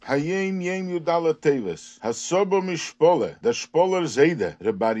Hayom Yom Yudala Teves. Hasobo Shpoler, the Shpoler Zeide1,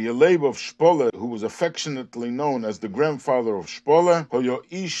 Liadi of Shpoler, who was affectionately known as the grandfather of Shpoler, Hoyo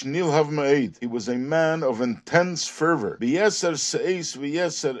Ish Nilhav Ma'id. He was a man of intense fervor. B'yeser se'es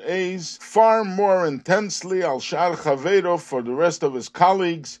v'yeser eis, far more intensely al shar chaveiro for the rest of his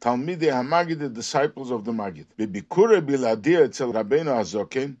colleagues, Talmidei HaMaggid, the disciples of the Maggid. B'bikure Liadi etzel Rabbeinu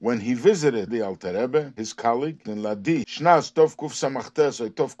HaZoken, when he visited the Alter Rebbe, his colleague, in Liadi, Shnas Tov Kuf Samachtes or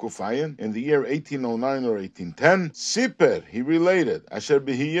Tov Kuf Ayin, in the year 1809 or 1810, Siper, he related, Asher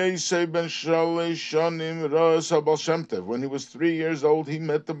b'hiyesei ben shalosh shanim ra'as Baal Shem Tov. When he was 3 years old, he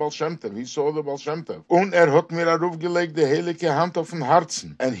met the Baal Shem Tov. He saw the Baal Shem Tov. Und hat mir aufgelegt die heilige Hand auf den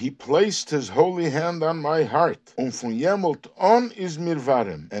Herzen. And he placed his holy hand on my heart. Und von jemalt on is mir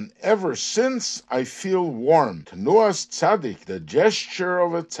warm. And ever since I feel warm. Tenuas Tzaddik, the gesture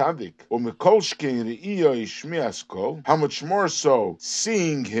of a Tzaddik. Umekolshkein re'iyo ishmias kol. How much more so,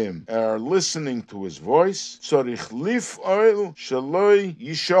 seeing him or listening to his voice. Tzorich lif oil shaloi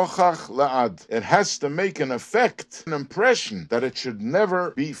yishochach la'ad. It has to make an effect, an impression, that it should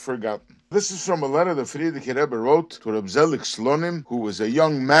never be forgotten. This is from a letter that Friedrich Rebbe wrote to Reb Zelik Slonim, who was a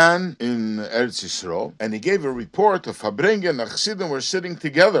young man in Eretz Yisrael, and he gave a report of Fabrengen and Chassidim were sitting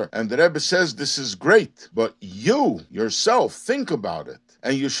together, and the Rebbe says, this is great, but you, yourself, think about it.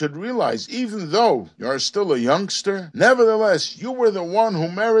 And you should realize, even though you are still a youngster, nevertheless, you were the one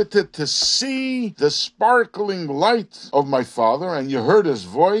who merited to see the sparkling light of my father, and you heard his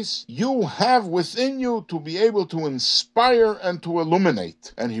voice. You have within you to be able to inspire and to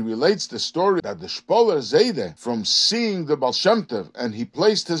illuminate. And he relates the story that the Shpoler Zeide1, from seeing the Baal Shem Tov, and he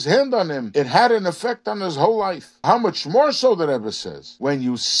placed his hand on him, it had an effect on his whole life. How much more so, the Rebbe says, when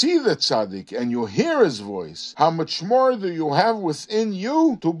you see the Tzaddik and you hear his voice, how much more do you have within you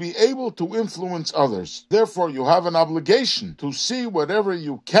to be able to influence others. Therefore, you have an obligation to see whatever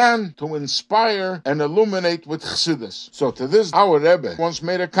you can to inspire and illuminate with Chassidus. So to this, our Rebbe once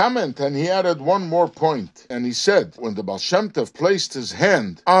made a comment, and he added one more point. And he said, when the Baal Shem Tov placed his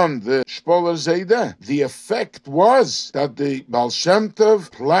hand on the Shpoler Zeide1, the effect was that the Baal Shem Tov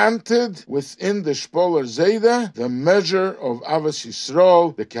planted within the Shpoler Zeide1 the measure of Avos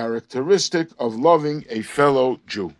Yisrael, the characteristic of loving a fellow Jew.